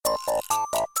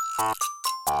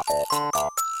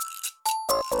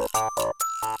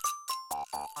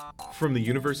From the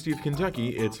University of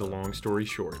Kentucky, it's A Long Story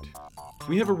Short.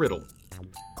 We have a riddle.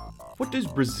 What does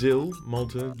Brazil,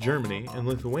 Malta, Germany, and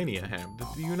Lithuania have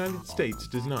that the United States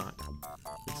does not?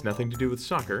 It's nothing to do with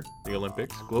soccer, the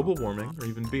Olympics, global warming, or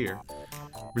even beer.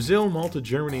 Brazil, Malta,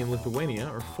 Germany, and Lithuania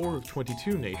are 4 of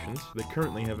 22 nations that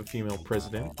currently have a female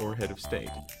president or head of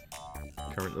state.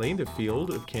 Currently, the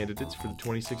field of candidates for the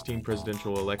 2016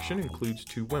 presidential election includes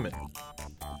 2 women.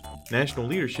 National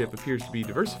leadership appears to be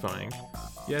diversifying,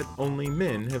 yet only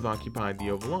men have occupied the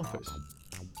Oval Office.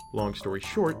 Long Story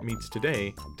Short meets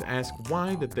today to ask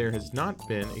why that there has not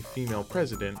been a female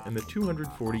president in the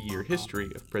 240-year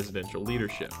history of presidential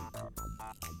leadership.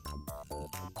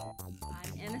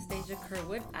 I'm Anastasia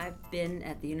Kerwood. I've been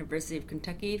at the University of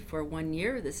Kentucky for 1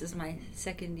 year. This is my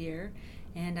 2nd year,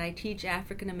 and I teach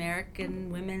African American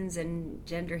women's and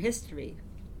gender history.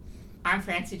 I'm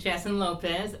Francie Chasson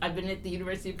Lopez. I've been at the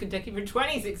University of Kentucky for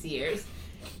 26 years,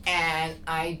 and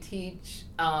I teach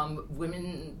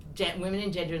women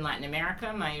and gender in Latin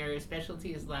America. My area of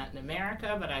specialty is Latin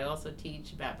America, but I also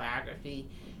teach about biography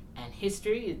and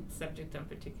history. It's a subject I'm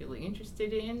particularly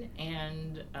interested in,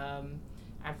 and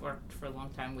I've worked for a long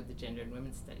time with the Gender and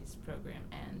Women's Studies program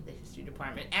and the History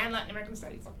Department and Latin American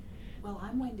Studies. Well,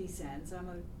 I'm Wendy Sands. I'm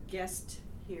a guest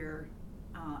here,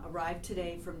 arrived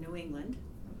today from New England,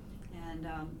 and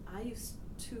I used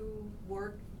to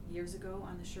work years ago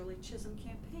on the Shirley Chisholm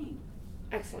campaign.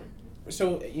 Excellent.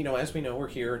 So, as we know, we're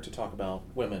here to talk about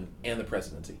women and the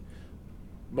presidency.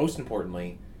 Most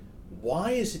importantly,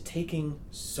 why is it taking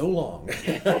so long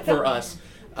for us,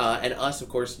 and us, of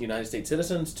course, United States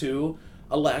citizens, to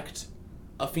elect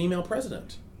a female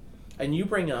president? And you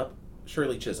bring up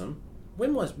Shirley Chisholm.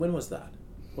 When was that?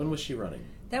 When was she running?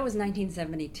 That was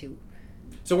 1972.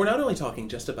 So we're not only talking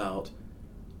just about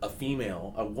a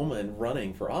woman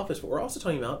running for office, but we're also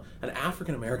talking about an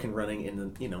African American running in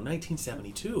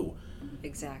 1972.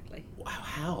 Exactly. Wow,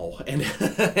 how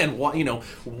and what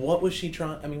what was she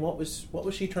trying? I mean, what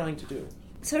was she trying to do?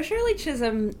 So Shirley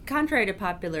Chisholm, contrary to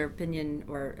popular opinion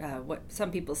or what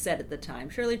some people said at the time,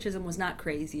 Shirley Chisholm was not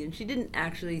crazy, and she didn't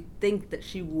actually think that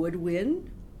she would win,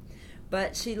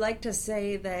 but she liked to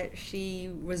say that she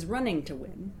was running to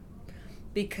win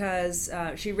because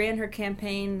she ran her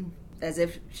campaign as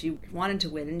if she wanted to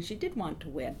win, and she did want to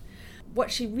win. What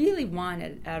she really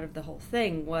wanted out of the whole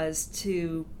thing was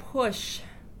to push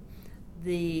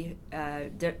the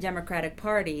Democratic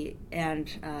Party and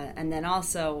then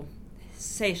also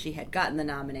say she had gotten the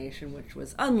nomination, which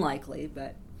was unlikely,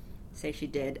 but say she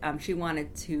did. She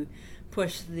wanted to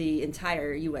push the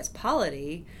entire U.S.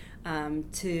 polity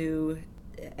to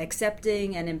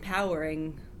accepting and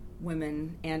empowering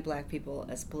women and black people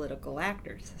as political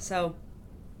actors. So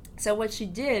what she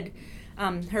did,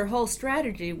 her whole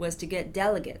strategy was to get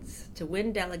delegates, to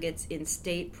win delegates in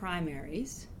state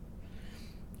primaries,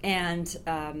 and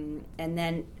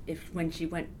then when she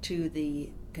went to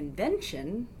the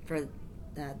convention for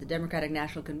the Democratic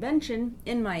National Convention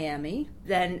in Miami,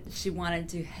 then she wanted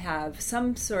to have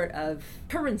some sort of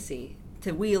currency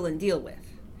to wheel and deal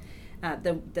with.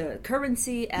 The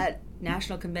currency at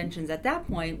national conventions at that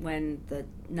point, when the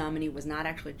nominee was not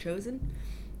actually chosen,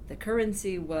 the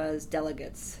currency was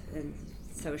delegates, and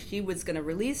so she was going to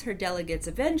release her delegates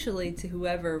eventually to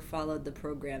whoever followed the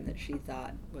program that she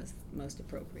thought was most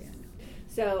appropriate.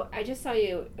 So I just saw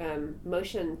you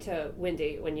motion to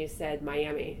Wendy when you said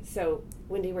Miami. So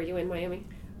Wendy, were you in Miami?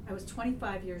 I was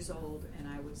 25 years old, and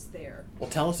I was there. Well,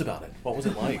 tell us about it. What was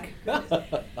it like?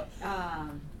 I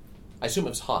I assume it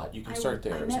was hot. You can start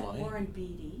there. I met Warren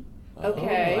Beatty.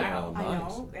 Okay. Oh, wow, nice. I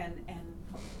know,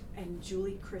 and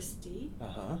Julie Christie,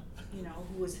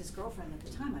 who was his girlfriend at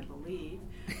the time, I believe.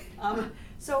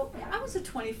 So I was a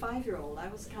 25-year-old. I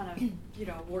was kind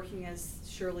of, working as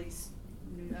Shirley's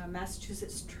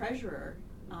Massachusetts treasurer.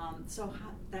 So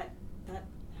that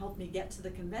helped me get to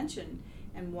the convention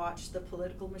and watch the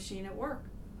political machine at work.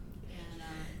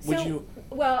 And,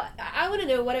 Well, I want to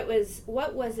know what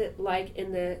was it like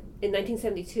in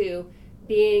 1972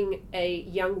 being a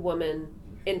young woman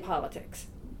in politics?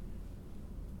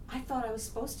 I thought I was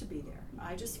supposed to be there.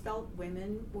 I just felt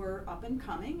women were up and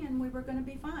coming and we were going to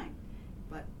be fine.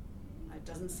 But it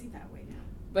doesn't seem that way now.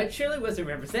 But Shirley was a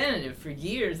representative for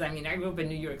years. I mean, I grew up in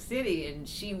New York City, and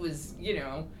she was,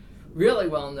 really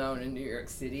well known in New York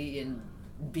City. And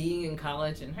being in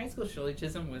college and high school, Shirley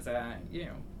Chisholm was a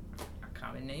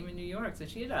common name in New York. So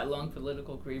she had a long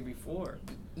political career before.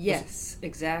 Yes,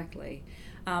 exactly.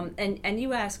 And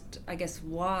you asked, I guess,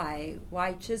 why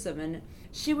Chisholm, and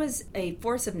she was a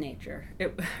force of nature.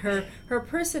 Her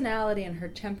personality and her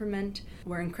temperament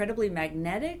were incredibly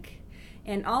magnetic,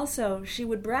 and also she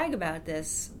would brag about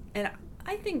this. And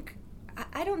I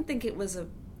don't think it was a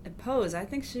pose. I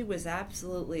think she was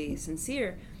absolutely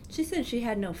sincere. She said she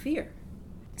had no fear.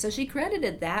 So she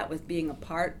credited that with being a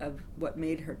part of what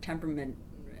made her temperament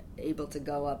able to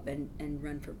go up and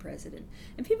run for president.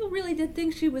 And people really did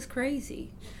think she was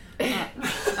crazy.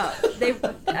 They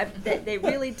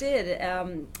really did.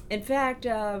 In fact,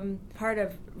 part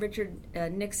of Richard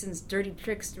Nixon's dirty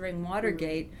tricks during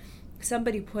Watergate,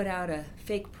 somebody put out a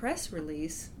fake press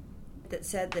release that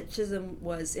said that Chisholm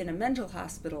was in a mental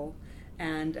hospital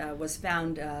and was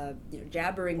found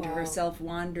jabbering to herself,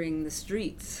 wandering the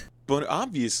streets. But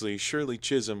obviously, Shirley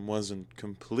Chisholm wasn't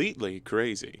completely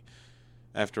crazy.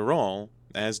 After all,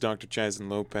 as Dr. Chazin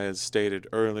Lopez stated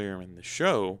earlier in the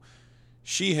show,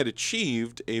 she had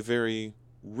achieved a very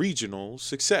regional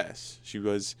success. She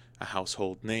was a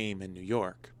household name in New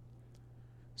York.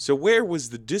 So where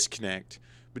was the disconnect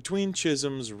between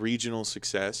Chisholm's regional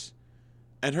success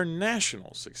and her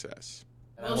national success?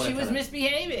 Well, she was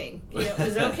misbehaving. It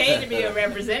was okay to be a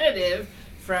representative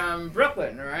from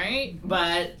Brooklyn, right?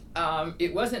 But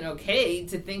it wasn't okay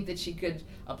to think that she could,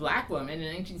 a black woman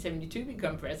in 1972,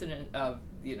 become president of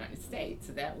the United States.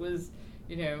 So that was,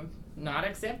 not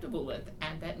acceptable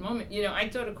at that moment. I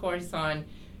taught a course on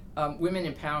women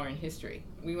in power in history.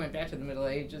 We went back to the Middle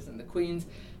Ages and the Queens,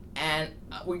 and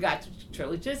we got to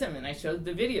Shirley Chisholm, and I showed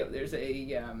the video. There's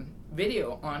a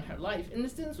video on her life, and the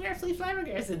students were absolutely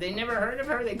flabbergasted. They never heard of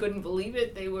her. They couldn't believe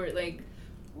it. They were like,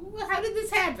 well, how did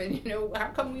this happen? How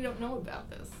come we don't know about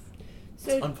this?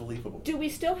 So it's unbelievable. Do we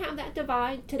still have that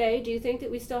divide today? Do you think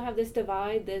that we still have this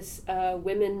divide, this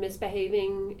women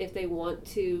misbehaving if they want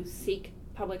to seek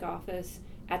public office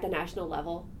at the national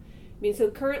level? I mean, so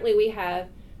currently we have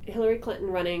Hillary Clinton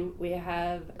running, we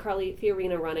have Carly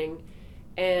Fiorina running,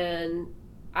 and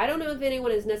I don't know if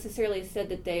anyone has necessarily said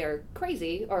that they are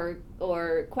crazy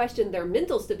or questioned their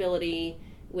mental stability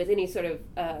with any sort of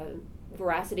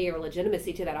veracity or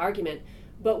legitimacy to that argument,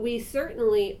 but we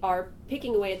certainly are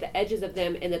picking away at the edges of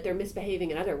them, and that they're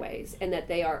misbehaving in other ways, and that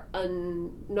they are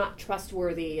not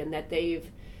trustworthy, and that they've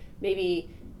maybe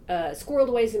squirreled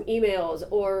away some emails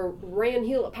or ran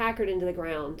Hewlett-Packard into the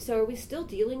ground. So are we still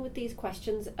dealing with these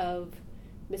questions of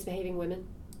misbehaving women?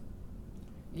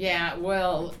 Yeah,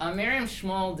 well, Miriam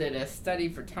Schmoll did a study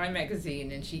for Time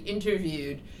magazine, and she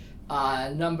interviewed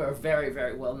a number of very,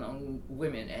 very well-known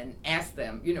women and asked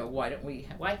them, why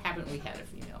haven't we had a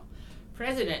female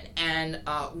president? And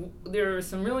there are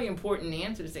some really important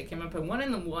answers that came up, and one of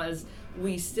them was,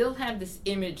 we still have this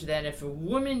image that if a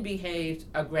woman behaved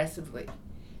aggressively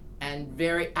and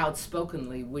very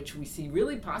outspokenly, which we see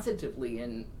really positively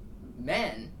in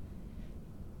men,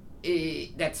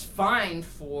 that's fine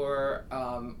for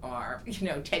our,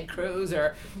 Ted Cruz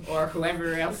or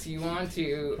whoever else you want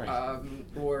to,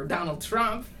 or Donald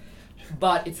Trump,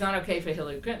 but it's not okay for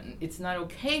Hillary Clinton. It's not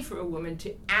okay for a woman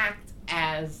to act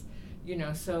as,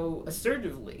 so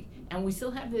assertively. And we still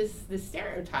have this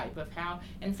stereotype of how.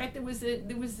 In fact, there was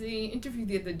the interview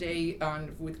the other day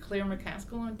with Claire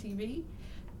McCaskill on TV,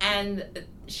 and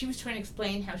she was trying to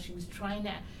explain how she was trying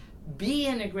to be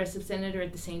an aggressive senator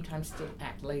at the same time still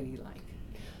act ladylike.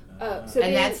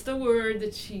 And that's the word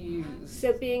that she used.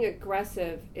 So being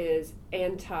aggressive is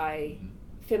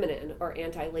anti-feminine or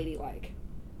anti-ladylike.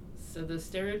 So the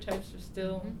stereotypes are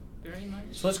still very much.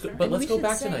 So let's go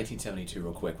back to 1972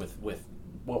 real quick with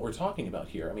what we're talking about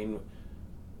here. I mean,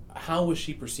 how was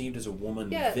she perceived as a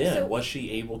woman then? So was she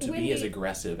able to be as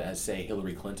aggressive as, say,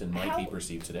 Hillary Clinton might be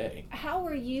perceived today? How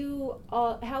are you?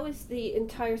 How is the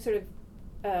entire sort of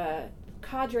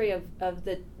cadre of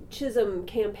the Chisholm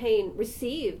campaign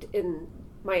received in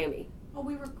Miami? Oh,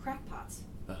 we were crackpots.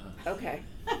 Okay.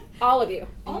 All of you.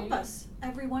 All of us.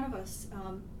 Every one of us.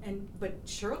 But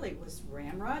Shirley was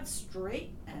ramrod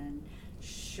straight and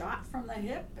shot from the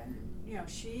hip, and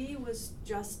she was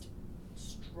just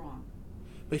strong.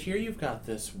 But here you've got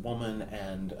this woman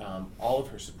and all of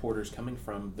her supporters coming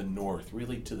from the north,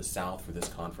 really to the south for this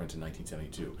conference in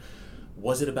 1972.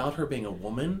 Was it about her being a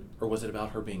woman, or was it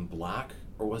about her being black,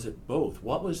 or was it both?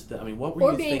 What was what were you thinking?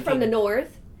 Or being from the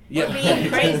north. Yeah. Or being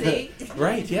crazy.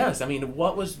 Right, yes. I mean,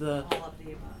 what was the...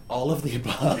 All of the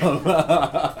above. All of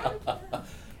the above.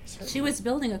 She was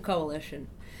building a coalition,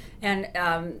 and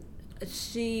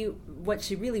what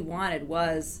she really wanted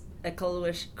was a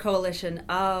coalition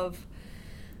of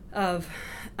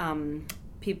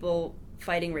people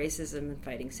fighting racism and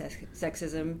fighting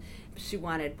sexism. She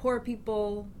wanted poor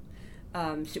people.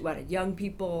 She wanted young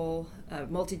people,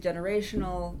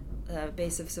 multi-generational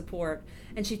base of support,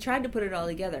 and she tried to put it all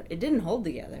together. It didn't hold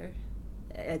together.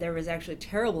 There was actually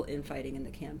terrible infighting in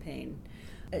the campaign,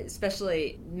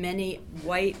 especially many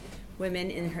white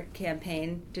women in her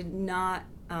campaign did not,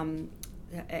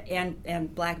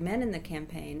 and black men in the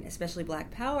campaign, especially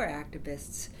Black Power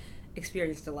activists,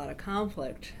 experienced a lot of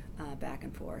conflict back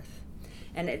and forth.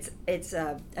 And it's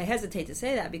I hesitate to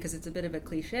say that because it's a bit of a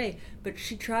cliche, but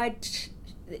she tried.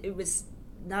 It was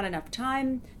not enough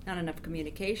time, not enough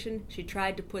communication. She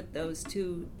tried to put those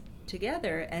two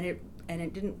together, and it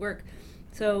didn't work.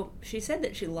 So she said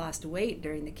that she lost weight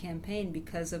during the campaign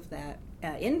because of that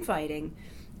infighting,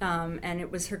 and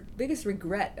it was her biggest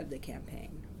regret of the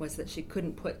campaign was that she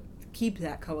couldn't keep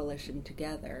that coalition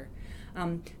together.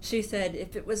 She said,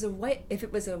 if it was a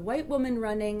white woman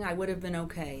running, I would have been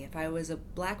okay. If I was a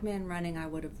black man running, I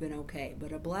would have been okay.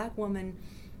 But a black woman,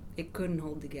 it couldn't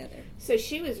hold together. So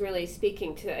she was really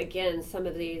speaking to, again, some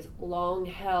of these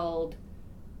long-held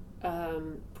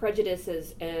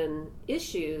prejudices and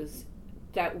issues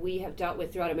that we have dealt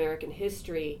with throughout American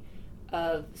history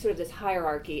of sort of this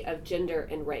hierarchy of gender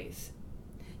and race.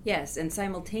 Yes, and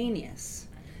simultaneous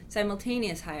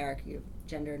hierarchy of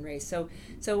gender and race. So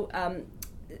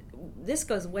this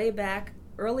goes way back.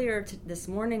 Earlier this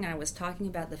morning, I was talking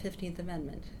about the 15th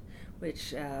Amendment,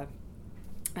 which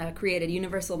created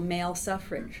universal male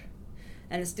suffrage.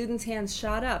 And the students' hands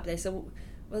shot up. They said,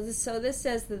 well, this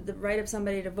says that the right of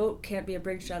somebody to vote can't be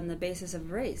abridged on the basis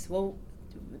of race. Well,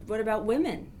 what about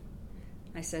women?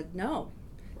 I said, no.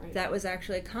 Right. That was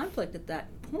actually a conflict at that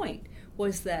point,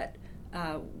 was that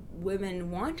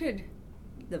women wanted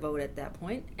the vote at that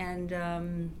point, and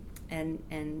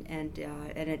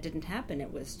it didn't happen.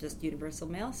 It was just universal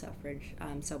male suffrage,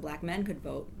 so black men could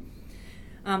vote.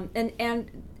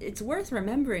 And it's worth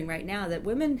remembering right now that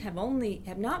women have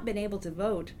not been able to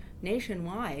vote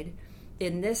nationwide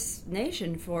in this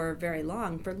nation for very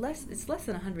long. It's less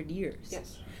than 100 years.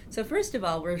 Yes. So first of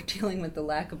all, we're dealing with the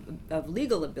lack of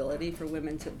legal ability for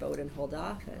women to vote and hold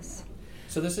office.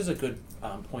 So this is a good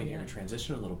point here to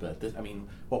transition a little bit.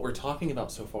 What we're talking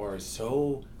about so far is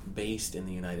so based in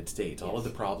the United States, all of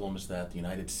the problems that the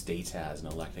United States has in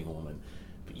electing a woman.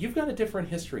 But you've got a different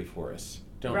history for us,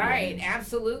 don't you? Right,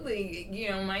 absolutely.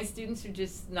 My students are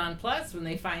just nonplussed when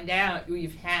they find out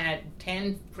we've had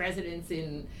 10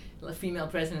 female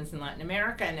presidents in Latin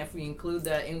America, and if we include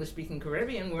the English-speaking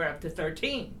Caribbean, we're up to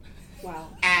 13. Wow.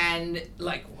 And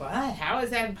what? How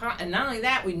is that possible? And not only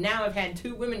that, we now have had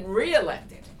 2 women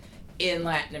re-elected in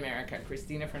Latin America,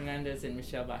 Cristina Fernandez and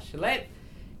Michelle Bachelet.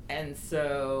 And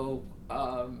so,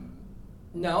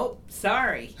 no,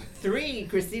 sorry. 3,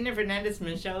 Cristina Fernandez,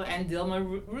 Michelle, and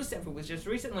Dilma Rousseff, who was just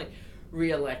recently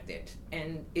re-elected.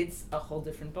 And it's a whole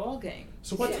different ballgame.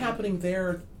 So what's happening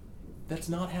there that's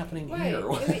not happening here?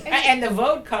 And the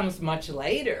vote comes much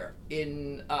later.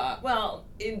 In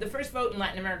the first vote in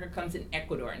Latin America comes in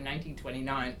Ecuador in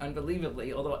 1929,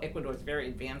 unbelievably, although Ecuador is very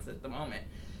advanced at the moment.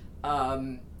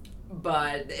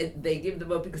 But they give the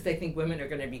vote because they think women are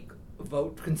going to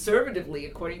vote conservatively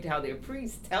according to how their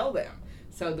priests tell them.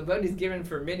 So the vote is given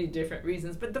for many different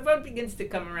reasons, but the vote begins to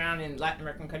come around in Latin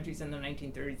American countries in the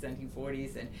 1930s,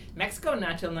 1940s, and Mexico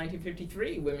not till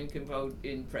 1953 women can vote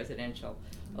in presidential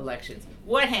elections.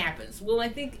 What happens? Well, I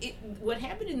think what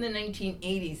happened in the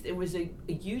 1980s, there was a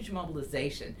huge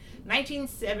mobilization.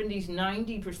 1970s,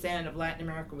 90% of Latin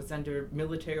America was under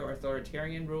military or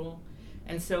authoritarian rule.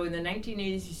 And so in the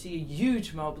 1980s, you see a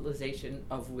huge mobilization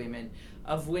of women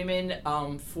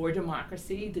for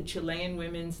democracy. The Chilean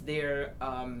women's, their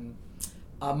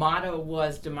motto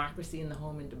was democracy in the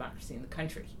home and democracy in the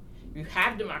country. If you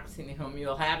have democracy in the home,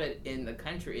 you'll have it in the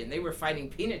country. And they were fighting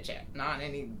Pinochet, not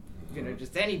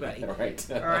just anybody. Right.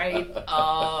 Right.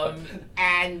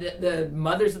 And the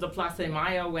mothers of the Plaza de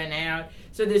Mayo went out.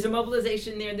 So there's a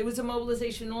mobilization there. There was a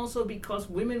mobilization also because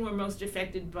women were most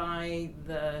affected by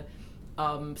the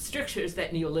strictures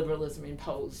that neoliberalism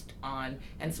imposed on,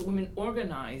 and so women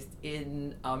organized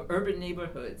in urban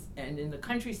neighborhoods and in the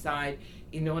countryside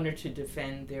in order to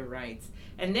defend their rights.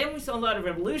 And then we saw a lot of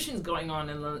revolutions going on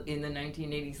in the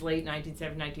 1980s, late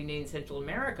 1970s, 1980s in Central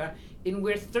America, in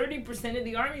where 30% of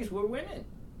the armies were women.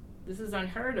 This is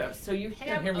unheard of. So you have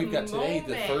and here we've got today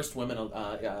the first women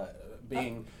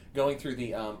going through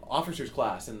the officers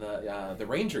class and the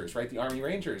Rangers, right? The Army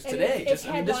Rangers today, it's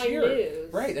this year,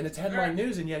 news. right? And it's headline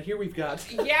news, and yet here we've got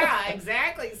yeah,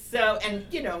 exactly. So, and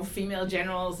female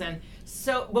generals, and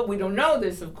so, but we don't know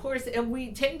this, of course, and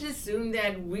we tend to assume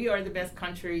that we are the best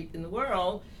country in the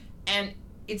world, and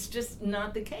it's just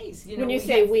not the case. You know, When you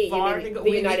say have we, you far mean to go.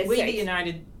 the United We, States.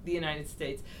 the United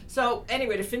States. So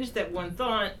anyway, to finish that one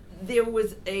thought, there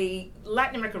was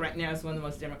Latin America right now is one of the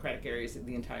most democratic areas of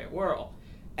the entire world.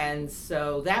 And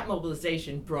so that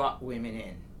mobilization brought women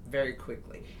in very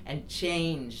quickly and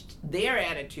changed their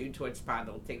attitude towards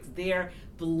politics, their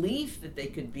belief that they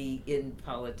could be in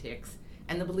politics,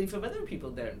 and the belief of other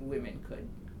people that women could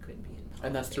be in politics.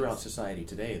 And that's throughout society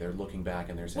today. They're looking back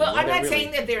and they're saying, Well, I'm not really...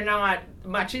 saying that they're not,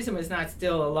 machismo is not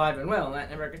still alive and well in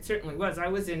Latin America. It certainly was. I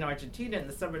was in Argentina in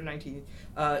the summer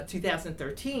of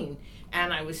 2013,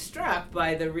 and I was struck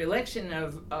by the re-election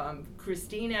of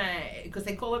Cristina, because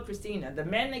they call her Cristina. The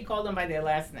men, they call them by their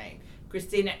last name,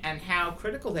 Cristina, and how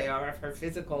critical they are of her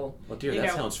physical. Well, dear,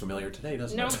 that sounds familiar today,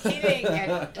 doesn't no it? No kidding.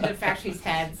 And the fact she's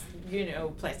had,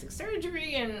 plastic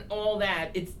surgery and all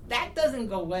that, that doesn't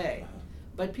go away.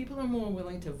 But people are more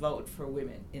willing to vote for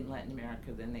women in Latin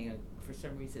America than they, for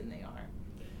some reason, they are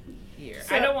here.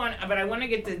 So, I want to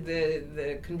get to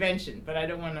the convention, but I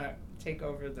don't want to take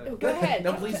over the. Go ahead.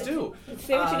 No, please do.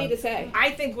 Say what you need to say.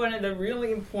 I think one of the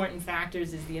really important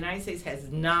factors is the United States has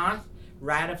not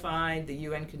ratified the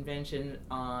UN Convention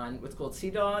on what's called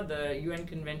CEDAW, the UN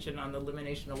Convention on the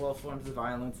Elimination of All Forms of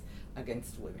Violence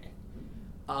Against Women.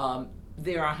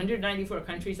 There are 194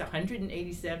 countries,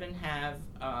 187 have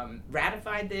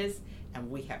ratified this, and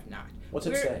we have not. What's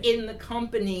it We're say? in the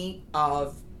company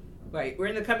of, we're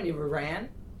in the company of Iran,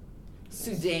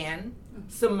 Sudan,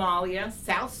 Somalia,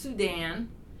 South Sudan.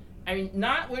 I mean,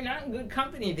 we're not in good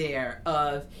company there.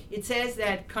 It says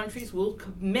that countries will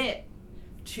commit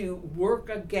to work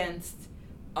against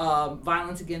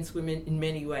violence against women in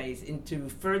many ways, and to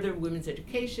further women's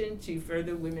education, to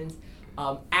further women's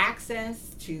access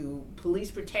to police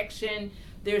protection.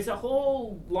 There's a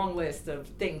whole long list of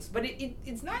things, but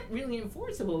it's not really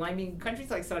enforceable. I mean, countries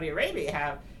like Saudi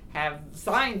Arabia have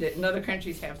signed it, and other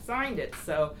countries have signed it.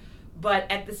 So,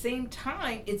 but at the same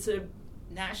time, it's a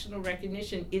national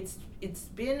recognition. It's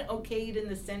been okayed in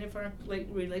the Senate Foreign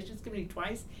Relations Committee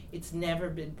twice. It's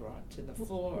never been brought to the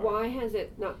floor. Why has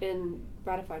it not been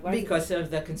ratified? Because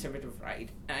of the conservative right.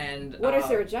 And what is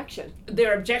their objection?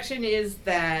 Their objection is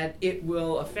that it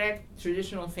will affect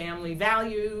traditional family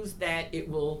values, that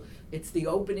it's the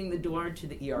opening the door to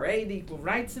the ERA, the Equal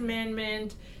Rights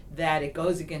Amendment, that it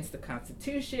goes against the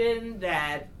Constitution,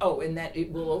 and that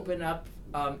it will open up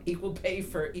equal pay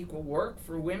for equal work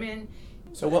for women.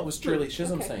 So what was Shirley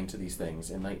Chisholm saying to these things?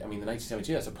 The 1970s,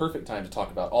 it's a perfect time to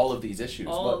talk about all of these issues.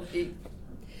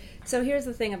 So here's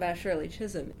the thing about Shirley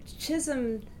Chisholm.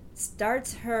 Chisholm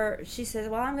she says,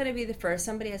 well, I'm going to be the first.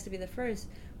 Somebody has to be the first.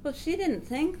 Well, she didn't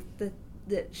think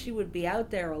that she would be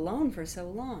out there alone for so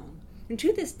long. And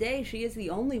to this day, she is the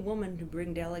only woman to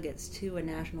bring delegates to a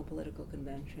national political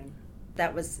convention.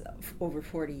 That was over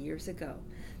 40 years ago.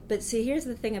 But see, here's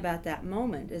the thing about that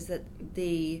moment, is that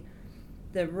the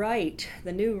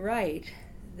new right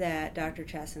that Dr.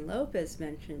 Chazen-Lopez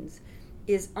mentions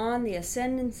is on the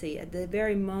ascendancy at the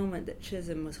very moment that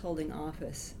Chisholm was holding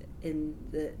office in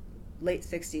the late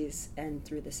 60s and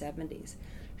through the 70s.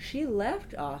 She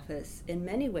left office in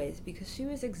many ways because she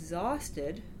was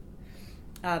exhausted.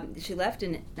 She left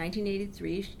in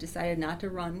 1983. She decided not to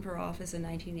run for office in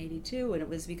 1982, and it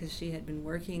was because she had been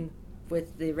working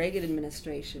with the Reagan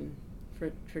administration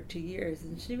for 2 years,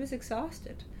 and she was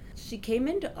exhausted. She came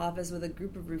into office with a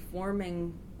group of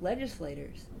reforming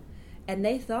legislators, and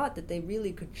they thought that they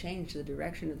really could change the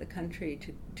direction of the country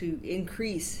to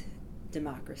increase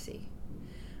democracy.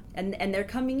 And they're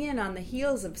coming in on the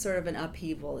heels of sort of an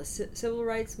upheaval, a civil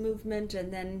rights movement,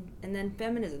 and then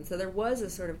feminism. So there was a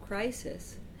sort of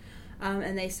crisis,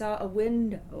 and they saw a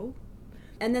window,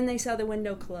 and then they saw the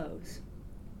window close.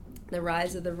 The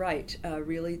rise of the right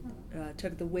really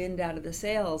took the wind out of the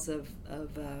sails of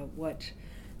what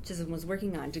Chisholm was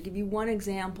working on. To give you one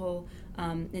example,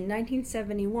 in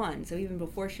 1971, so even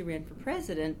before she ran for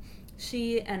president,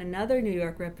 she and another New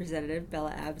York representative,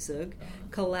 Bella Abzug,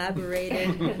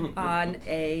 collaborated on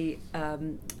a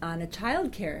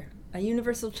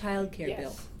universal child care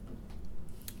bill.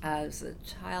 It was the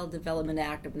Child Development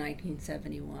Act of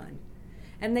 1971.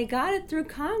 And they got it through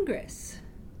Congress.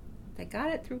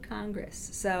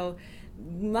 So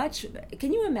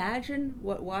can you imagine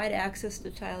what wide access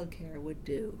to child care would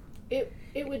do?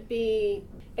 It would be,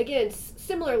 again,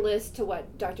 similar list to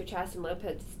what Dr.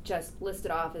 Chazen-Lopez just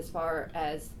listed off as far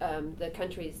as the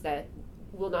countries that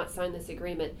will not sign this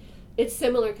agreement. It's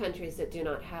similar countries that do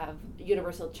not have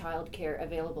universal child care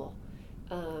available.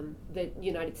 The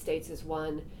United States is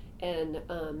one, and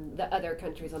the other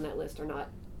countries on that list are not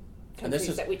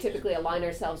countries that we typically align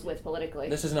ourselves with politically.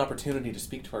 This is an opportunity to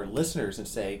speak to our listeners and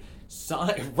say,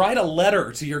 write a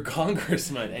letter to your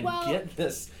congressman and get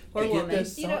this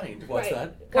signed. What's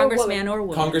that? Congressman or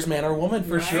woman. Congressman or woman,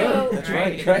 for sure. That's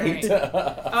right.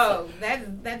 Oh,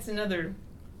 that's another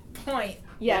point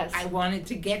that I wanted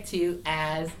to get to,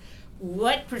 as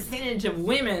what percentage of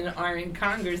women are in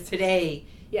Congress today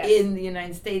in the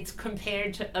United States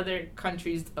compared to other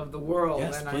countries of the world?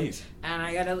 Yes, please.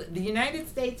 The United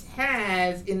States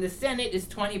has, in the Senate, is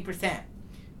 20%.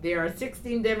 There are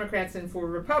 16 Democrats and 4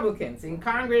 Republicans. In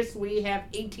Congress, we have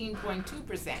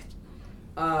 18.2%.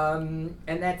 And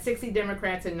that's 60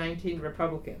 Democrats and 19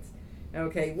 Republicans.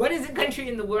 Okay, what is the country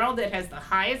in the world that has the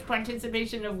highest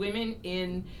participation of women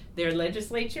in their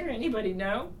legislature? Anybody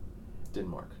know?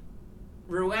 Denmark.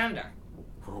 Rwanda.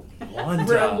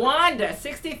 Rwanda,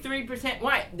 63%.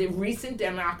 Why? The recent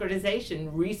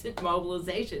democratization, recent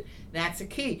mobilization. That's a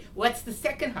key. What's the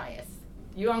second highest?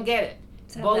 You don't get it.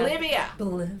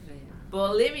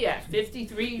 Bolivia,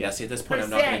 53%. Yeah, see, at this point, I'm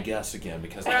not going to guess again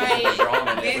because I'm wrong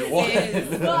on every This one.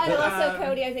 is- Well, and also,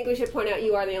 Cody, I think we should point out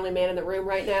you are the only man in the room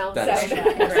right now. That's so. true.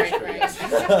 Right.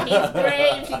 He's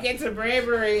brave. He gets a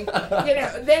bravery.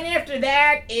 Then after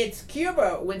that, it's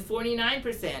Cuba with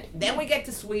 49%. Then we get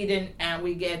to Sweden and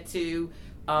we get to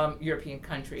European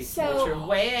countries, which are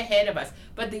way ahead of us.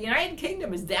 But the United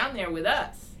Kingdom is down there with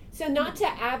us. So not to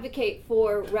advocate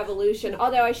for revolution,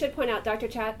 although I should point out Dr.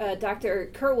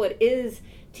 Kerwood is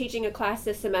teaching a class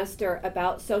this semester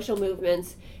about social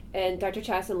movements, and Dr.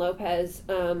 Chasen Lopez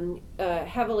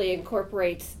heavily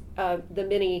incorporates the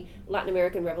many Latin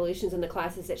American revolutions in the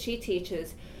classes that she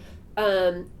teaches.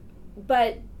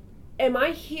 But am I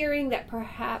hearing that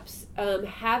perhaps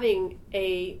having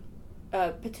a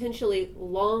potentially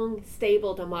long,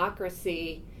 stable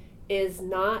democracy is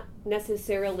not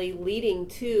necessarily leading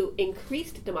to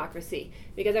increased democracy?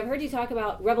 Because I've heard you talk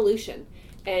about revolution,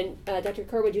 and Dr.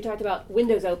 Kerwood, you talked about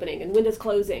windows opening and windows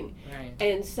closing. Right.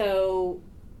 And so,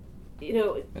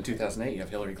 in 2008, you have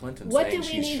Hillary Clinton what saying do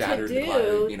we she's need shattered to the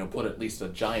do? glass, put at least a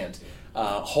giant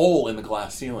hole in the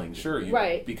glass ceiling. Sure,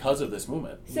 Right. because of this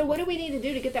movement. So what do we need to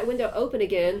do to get that window open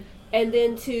again, and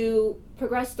then to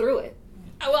progress through it?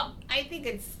 Well, I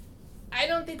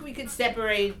don't think we could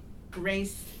separate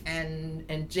race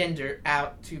and gender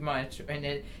out too much, and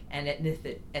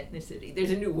ethnicity.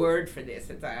 There's a new word for this.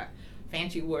 It's a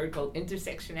fancy word called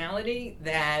intersectionality.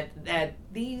 That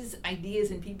these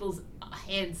ideas in people's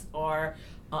heads are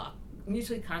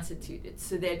mutually constituted.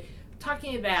 So that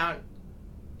talking about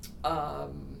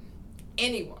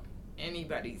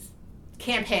anybody's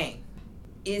campaign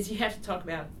is you have to talk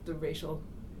about their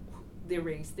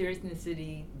race, their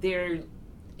ethnicity, their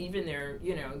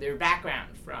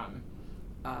background from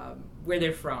where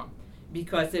they're from,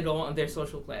 because their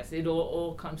social class, it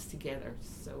all comes together.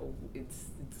 So it's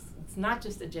not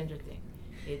just a gender thing.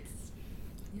 It's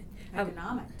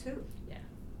economic too.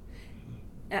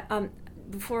 Yeah.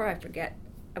 Before I forget,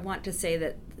 I want to say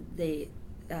that the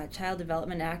Child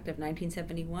Development Act of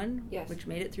 1971, which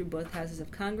made it through both houses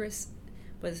of Congress,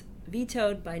 was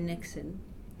vetoed by Nixon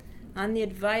on the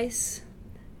advice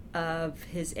of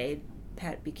his aide,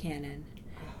 Pat Buchanan,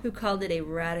 who called it a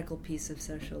radical piece of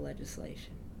social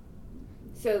legislation.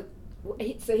 So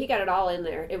he got it all in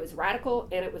there. It was radical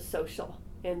and it was social,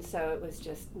 and so it was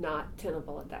just not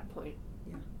tenable at that point.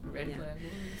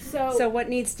 So what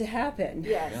needs to happen?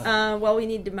 Yes. Well, we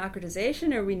need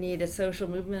democratization, or we need a social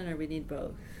movement, or we need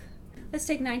both. Let's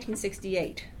take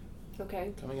 1968.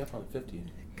 Okay. Coming up on 50.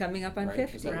 Coming up on right?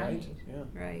 50. Is that right? Yeah.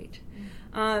 Right.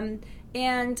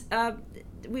 And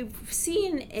we've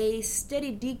seen a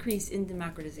steady decrease in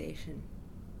democratization.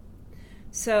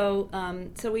 So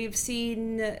we've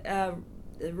seen the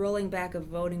rolling back of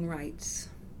voting rights,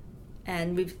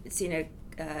 and we've seen a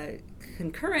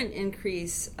concurrent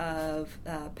increase of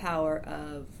power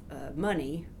of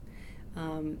money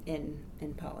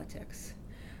in politics.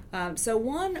 So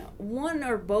one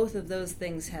or both of those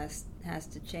things has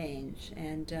to change.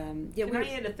 And Can I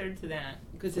add a third to that?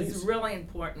 Because it's really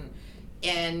important,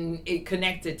 and it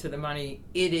connected to the money.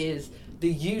 It is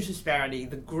the huge disparity,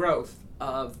 the growth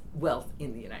of wealth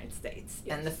in the United States,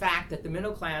 and the fact that the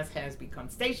middle class has become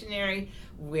stationary,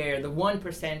 where the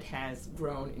 1% has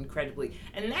grown incredibly,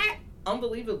 and that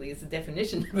unbelievably is the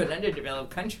definition of an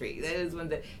underdeveloped country. That is when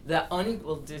the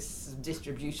unequal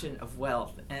distribution of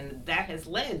wealth, and that has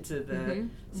led to the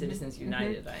Citizens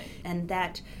United. And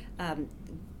that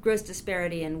gross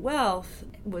disparity in wealth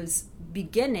was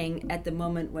beginning at the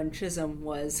moment when Chisholm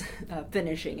was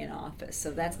finishing in office.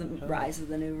 So that's the rise of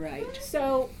the new right.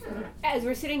 So as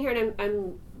we're sitting here and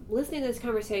I'm listening to this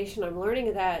conversation, I'm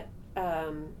learning that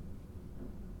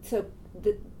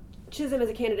Chisholm as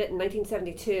a candidate in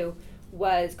 1972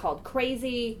 was called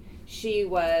crazy. She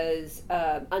was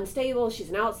unstable. She's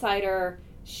an outsider.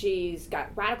 She's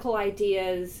got radical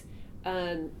ideas.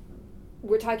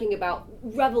 We're talking about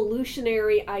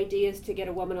revolutionary ideas to get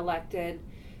a woman elected.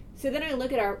 So then I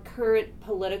look at our current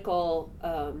political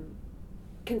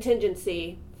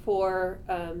contingency for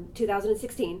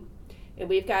 2016, and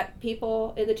we've got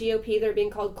people in the GOP that are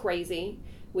being called crazy.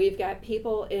 We've got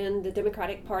people in the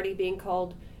Democratic Party being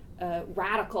called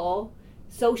radical,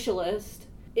 socialist.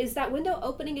 Is that window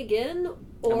opening again?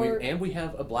 Or and we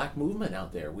have a black movement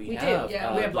out there. We do. have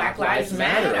We have Black Lives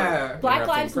Matter. Black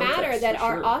Lives Matter that for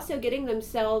are sure. also getting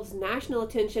themselves national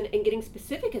attention and getting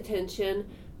specific attention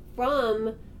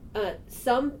from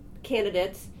some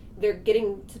candidates. They're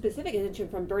getting specific attention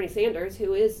from Bernie Sanders,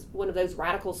 who is one of those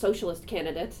radical socialist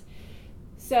candidates.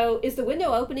 So is the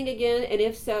window opening again? And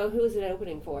if so, who is it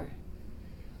opening for?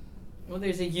 Well,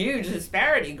 there's a huge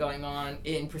disparity going on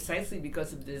in precisely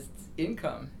because of this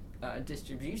income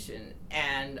distribution,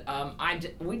 and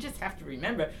we just have to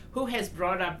remember who has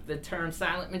brought up the term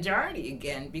silent majority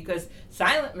again, because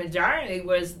silent majority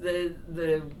was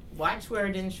the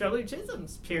watchword in Shirley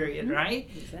Chisholm's period, right?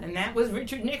 Exactly. And that was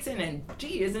Richard Nixon, and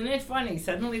gee, isn't it funny?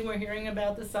 Suddenly we're hearing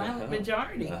about the silent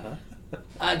majority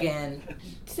again.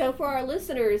 So for our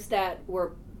listeners that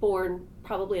were born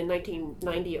probably in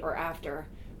 1990 or after,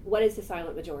 what is the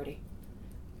silent majority?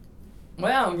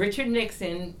 Well, Richard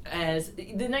Nixon, as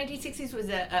the 1960s was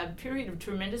a period of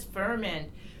tremendous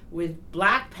ferment with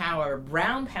black power,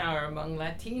 brown power among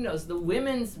Latinos, the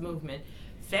women's movement,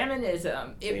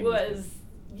 feminism. It was,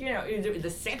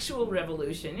 the sexual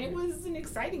revolution. It was an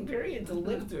exciting period to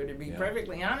live through, to be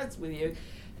perfectly honest with you.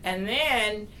 And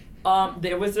then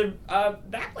there was a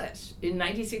backlash in the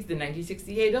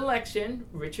 1968 election,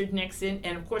 Richard Nixon,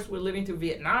 and of course we're living through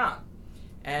Vietnam.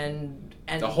 And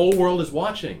the whole world is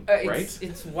watching, right?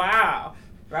 It's wow,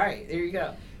 right? There you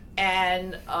go.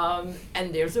 And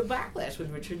there's a backlash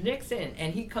with Richard Nixon,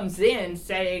 and he comes in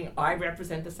saying, "I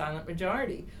represent the silent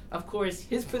majority." Of course,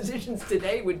 his positions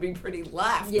today would be pretty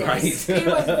left. Yes. Right. He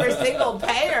was for single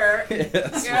payer.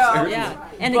 Yes, Yeah,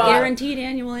 and a guaranteed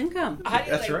annual income. How do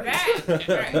you That's like right.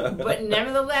 that? Right. But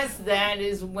nevertheless, that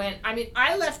is when,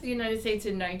 I left the United States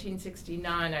in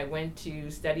 1969. I went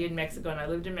to study in Mexico, and I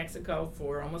lived in Mexico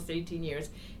for almost 18 years.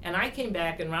 And I came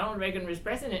back, and Ronald Reagan was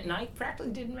president, and I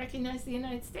practically didn't recognize the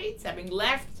United States. Having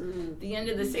left the end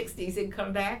of the 60s and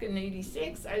come back in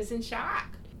 86, I was in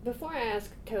shock. Before I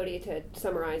ask Cody to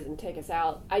summarize and take us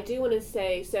out, I do want to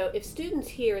say, so if students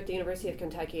here at the University of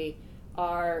Kentucky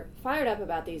are fired up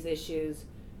about these issues,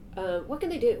 what can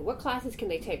they do? What classes can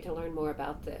they take to learn more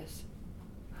about this?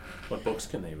 What books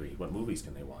can they read? What movies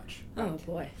can they watch? Oh,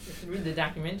 boy. Just read the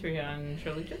documentary on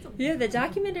Shirley Chisholm. Yeah, the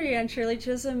documentary on Shirley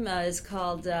Chisholm is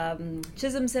called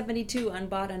Chisholm 72,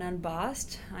 Unbought and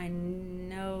Unbossed. I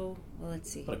know, well, let's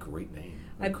see. What a great name.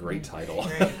 A great title.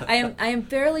 I am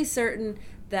fairly certain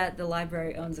that the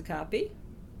library owns a copy.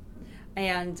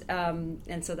 And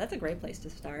so that's a great place to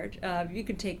start. You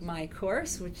can take my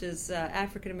course, which is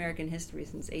African American History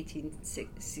since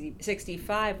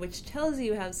 1865, which tells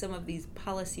you how some of these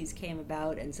policies came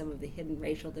about and some of the hidden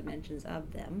racial dimensions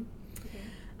of them.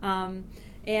 Okay.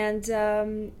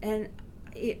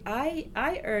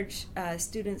 I urge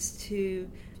students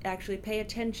to actually pay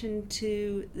attention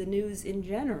to the news in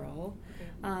general.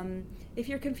 Okay. If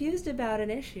you're confused about an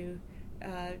issue,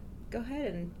 go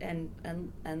ahead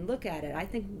and look at it. I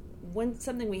think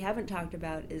something we haven't talked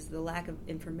about is the lack of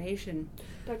information.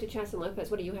 Dr. Chasen-Lopez,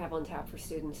 what do you have on tap for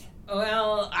students?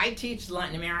 Well, I teach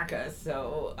Latin America,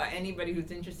 so anybody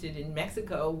who's interested in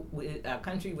Mexico, a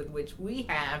country with which we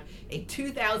have a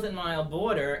 2,000-mile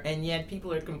border, and yet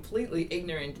people are completely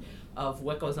ignorant of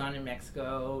what goes on in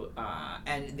Mexico,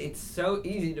 and it's so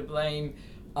easy to blame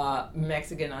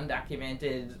Mexican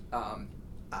undocumented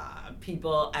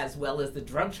people as well as the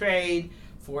drug trade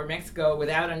for Mexico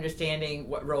without understanding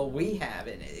what role we have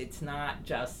in it. It's not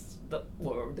just the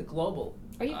global.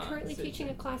 Are you currently teaching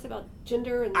a class about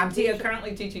gender and? I'm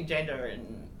currently teaching gender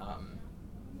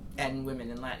and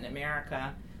women in Latin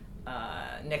America.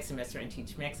 Next semester I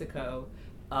teach Mexico.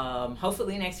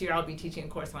 Hopefully next year I'll be teaching a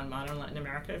course on modern Latin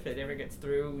America if it ever gets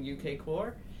through UK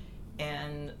Core.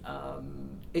 And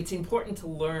it's important to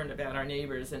learn about our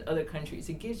neighbors and other countries.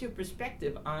 It gives you a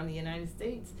perspective on the United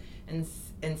States and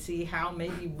see how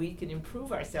maybe we can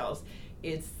improve ourselves.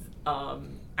 It's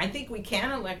I think we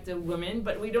can elect a woman,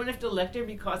 but we don't have to elect her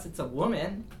because it's a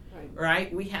woman,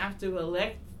 right? We have to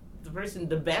elect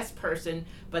the best person,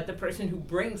 but the person who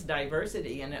brings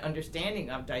diversity and an understanding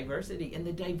of diversity and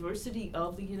the diversity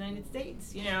of the United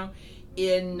States. You know,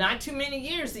 in not too many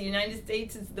years, the United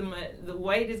States is the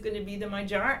white is going to be the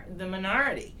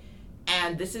minority,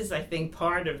 and this is, I think,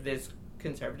 part of this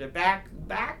conservative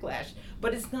backlash.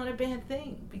 But it's not a bad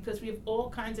thing because we have all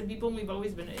kinds of people, and we've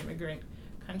always been an immigrant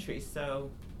country.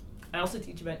 So I also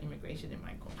teach about immigration in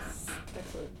my course.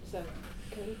 Excellent. So,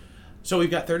 Cody? So we've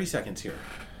got 30 seconds here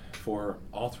for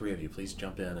all three of you. Please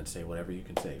jump in and say whatever you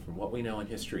can say. From what we know in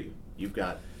history, you've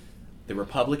got the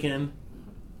Republican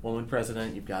woman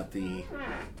president, you've got the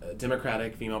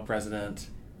Democratic female president,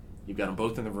 you've got them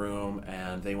both in the room,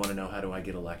 and they want to know, how do I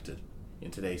get elected in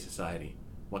today's society?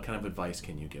 What kind of advice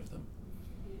can you give them?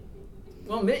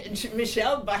 Well,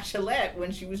 Michelle Bachelet,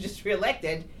 when she was just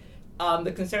reelected,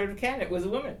 the conservative candidate was a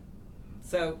woman.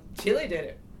 So Chile did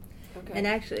it. Okay. And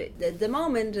actually, the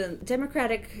moment a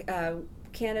Democratic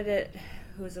candidate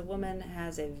who's a woman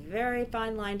has a very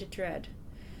fine line to tread.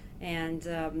 And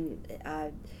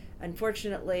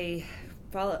unfortunately,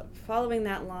 following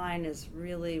that line is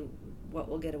really what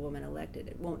will get a woman elected.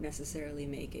 It won't necessarily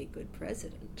make a good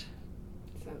president.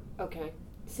 So, okay.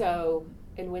 So,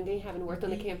 and Wendy, having worked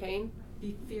on the campaign?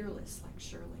 Be fearless like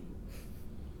Shirley.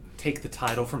 Take the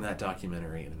title from that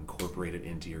documentary and incorporate it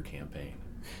into your campaign.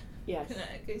 Yes. Can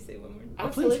I say one more?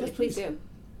 Absolutely, please. please do.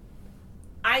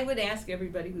 I would ask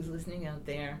everybody who's listening out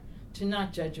there to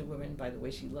not judge a woman by the way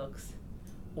she looks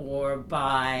or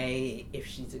by if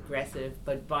she's aggressive,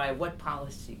 but by what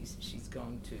policies she's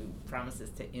going to promises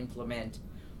to implement,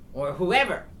 or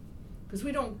whoever. Because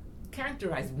we don't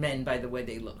characterize men by the way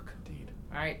they look. Indeed.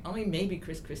 All right? Only maybe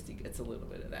Chris Christie gets a little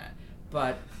bit of that.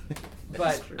 But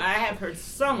true. I have heard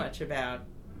so much about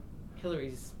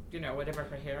Hillary's, whatever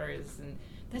her hair is, and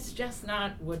that's just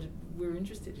not what we're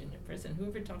interested in at present.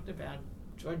 Whoever talked about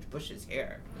George Bush's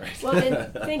hair? Right. Well,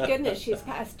 and thank goodness she's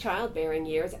past childbearing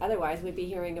years. Otherwise, we'd be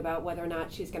hearing about whether or not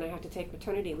she's going to have to take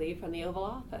maternity leave from the Oval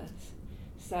Office.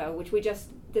 So, which we just,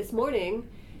 this morning,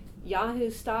 Yahoo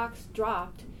stocks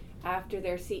dropped after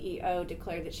their CEO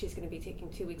declared that she's going to be taking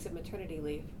 2 weeks of maternity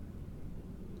leave.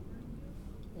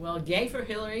 Well, yay for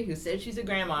Hillary, who said she's a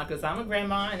grandma, because I'm a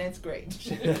grandma, and it's great.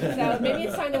 So maybe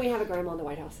it's time that we have a grandma in the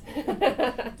White House.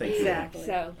 Thank you. Exactly.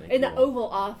 So, Thank in you the all. Oval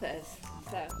Office.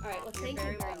 So, all right, well, thank you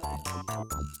very much.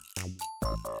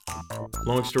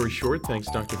 Long story short, thanks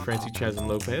Dr. Francie Chazin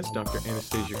Lopez, Dr.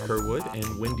 Anastasia Kerwood,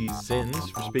 and Wendy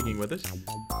Zins for speaking with us.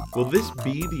 Will this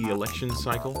be the election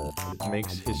cycle that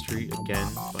makes history again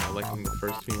by electing the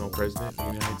first female president in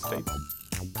the United States?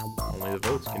 Only the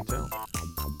votes can tell.